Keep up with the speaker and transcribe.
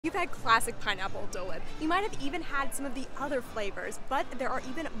You've had classic pineapple Dole Whip. You might have even had some of the other flavors, but there are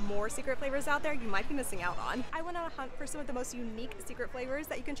even more secret flavors out there you might be missing out on. I went on a hunt for some of the most unique secret flavors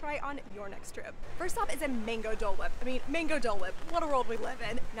that you can try on your next trip. First off is a mango Dole Whip. I mean, mango Dole Whip, what a world we live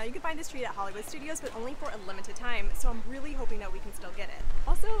in. Now you can find this treat at Hollywood Studios, but only for a limited time, so I'm really hoping that we can still get it.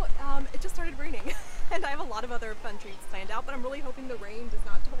 Also, it just started raining, and I have a lot of other fun treats planned out, but I'm really hoping the rain does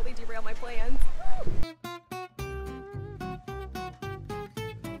not totally derail my plans.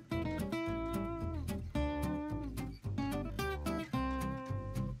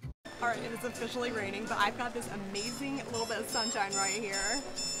 Alright, it is officially raining, but I've got this amazing little bit of sunshine right here.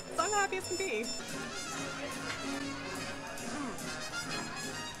 So I'm happy as can be.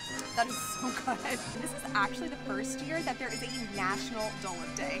 That is so good. This is actually the first year that there is a National Dole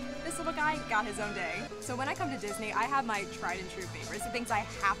Whip Day. This little guy got his own day. So when I come to Disney, I have my tried and true favorites, the things I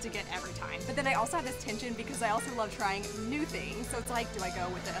have to get every time. But then I also have this tension because I also love trying new things. So it's like, do I go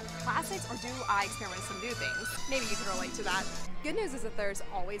with the classics or do I experiment with some new things? Maybe you can relate to that. Good news is that there's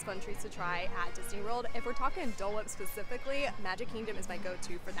always fun treats to try at Disney World. If we're talking Dole Whip specifically, Magic Kingdom is my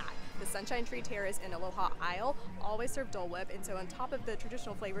go-to for that. The Sunshine Tree Terrace and Aloha Isle always serve Dole Whip, and so on top of the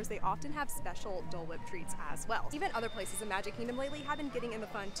traditional flavors, they often have special Dole Whip treats as well. Even other places in Magic Kingdom lately have been getting in the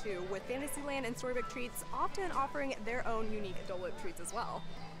fun too, with Fantasyland and Storybook Treats often offering their own unique Dole Whip treats as well.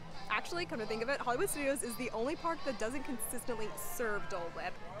 Actually, come to think of it, Hollywood Studios is the only park that doesn't consistently serve Dole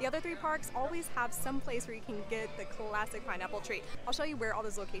Whip. The other three parks always have some place where you can get the classic pineapple treat. I'll show you where all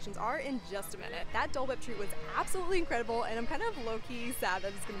those locations are in just a minute. That Dole Whip treat was absolutely incredible, and I'm kind of low-key sad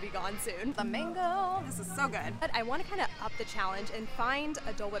that it's gonna be gone soon. The mango, this is so good. But I want to kind of up the challenge and find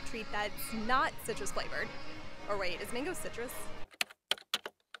a Dole Whip treat that's not citrus flavored. Or wait, is mango citrus?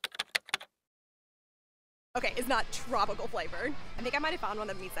 Okay, it's not tropical flavored. I think I might have found one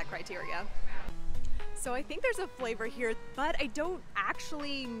that meets that criteria. So I think there's a flavor here, but I don't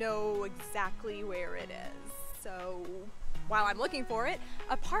actually know exactly where it is. So while I'm looking for it,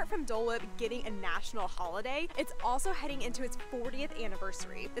 apart from Dole Whip getting a national holiday, it's also heading into its 40th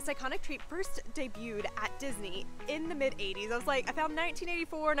anniversary. This iconic treat first debuted at Disney in the mid-80s. I was like, I found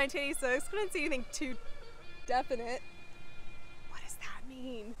 1984, 1986, couldn't see anything too definite. What does that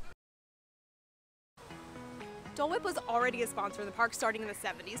mean? Dole Whip was already a sponsor in the park starting in the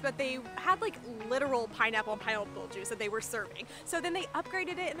 70s, but they had like literal pineapple and pineapple juice that they were serving. So then they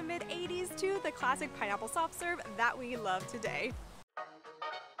upgraded it in the mid-80s to the classic pineapple soft serve that we love today.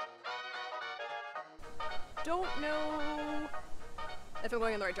 Don't know if I'm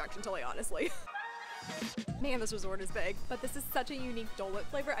going in the right direction, totally honestly. Man, this resort is big, but this is such a unique Dole Whip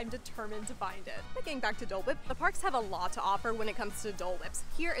flavor, I'm determined to find it. But getting back to Dole Whip, the parks have a lot to offer when it comes to Dole Whips.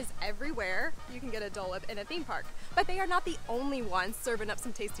 Here is everywhere you can get a Dole Whip in a theme park, but they are not the only ones serving up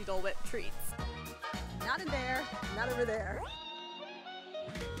some tasty Dole Whip treats. Not in there, not over there.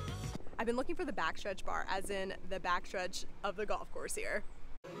 I've been looking for the backstretch bar, as in the backstretch of the golf course here.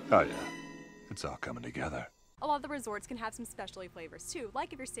 Oh yeah, it's all coming together. A lot of the resorts can have some specialty flavors too,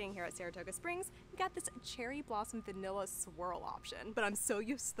 like if you're staying here at Saratoga Springs, you got this cherry blossom vanilla swirl option. But I'm so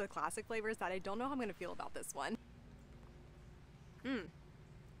used to the classic flavors that I don't know how I'm gonna feel about this one. It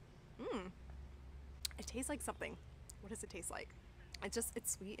tastes like something. What does it taste like? It's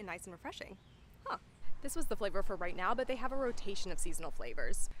sweet and nice and refreshing. Huh. This was the flavor for right now, but they have a rotation of seasonal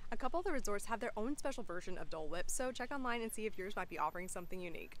flavors. A couple of the resorts have their own special version of Dole Whip, so check online and see if yours might be offering something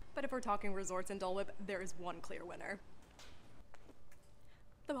unique. But if we're talking resorts and Dole Whip, there is one clear winner.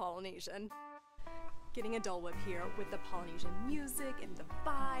 The Polynesian. Getting a Dole Whip here with the Polynesian music and the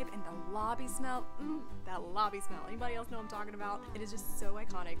vibe and the lobby smell. That lobby smell. Anybody else know what I'm talking about? It is just so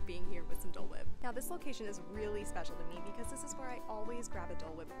iconic being here with some Dole Whip. Now this location is really special to me because this is where I always grab a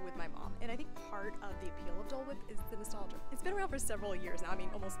Dole Whip with my mom. And I think part of the appeal of Dole Whip is the nostalgia. It's been around for several years now, I mean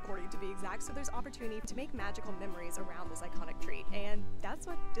almost 40 to be exact, so there's opportunity to make magical memories around this iconic treat. And that's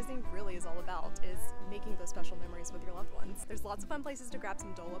what Disney really is all about, is making those special memories with your loved ones. There's lots of fun places to grab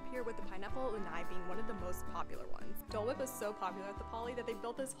some Dole Whip here, with the pineapple lanai being one of the most popular ones. Dole Whip is so popular at the Poly that they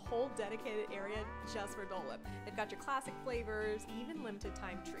built this whole dedicated area just for Dole Whip. They've got your classic flavors, even limited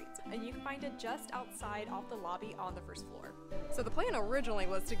time treats, and you can find it just outside off the lobby on the first floor. So the plan originally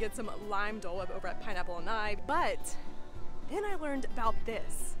was to get some lime Dole Whip over at Pineapple Lanai, but then I learned about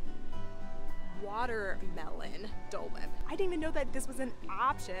this. Watermelon Dole Whip. I didn't even know that this was an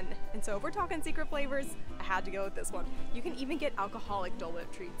option, and so if we're talking secret flavors, I had to go with this one. You can even get alcoholic Dole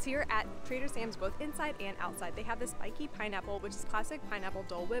Whip treats here at Trader Sam's, both inside and outside. They have the spiky pineapple, which is classic pineapple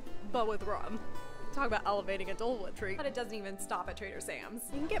Dole Whip, but with rum. Talk about elevating a Dole Whip treat, but it doesn't even stop at Trader Sam's.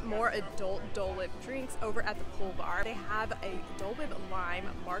 You can get more adult Dole Whip drinks over at the pool bar. They have a Dole Whip lime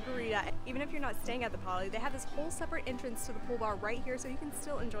margarita. Even if you're not staying at the Poly, they have this whole separate entrance to the pool bar right here, so you can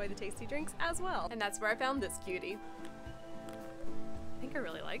still enjoy the tasty drinks as well. And that's where I found this cutie. I think I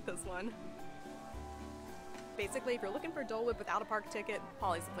really like this one. Basically, if you're looking for Dole Whip without a park ticket,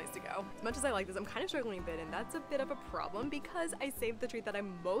 Poly's the place to go. As much as I like this, I'm kind of struggling a bit, and that's a bit of a problem because I saved the treat that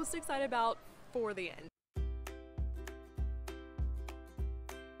I'm most excited about for the end.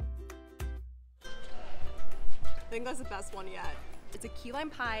 I think that's the best one yet. It's a key lime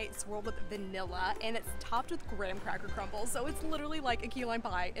pie swirled with vanilla, and it's topped with graham cracker crumbles, so it's literally like a key lime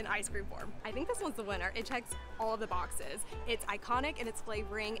pie in ice cream form. I think this one's the winner. It checks all of the boxes. It's iconic in its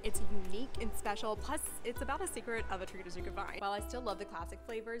flavoring, it's unique and special, plus it's about as secret of a treat as you could find. While I still love the classic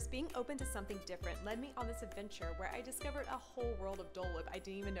flavors, being open to something different led me on this adventure where I discovered a whole world of Dole Whip I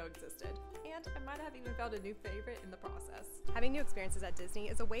didn't even know existed. And I might have even found a new favorite in the process. Having new experiences at Disney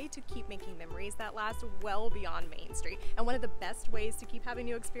is a way to keep making memories that last well beyond Main Street, and one of the best ways to keep having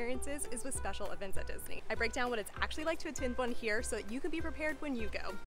new experiences is with special events at Disney. I break down what it's actually like to attend one here so that you can be prepared when you go.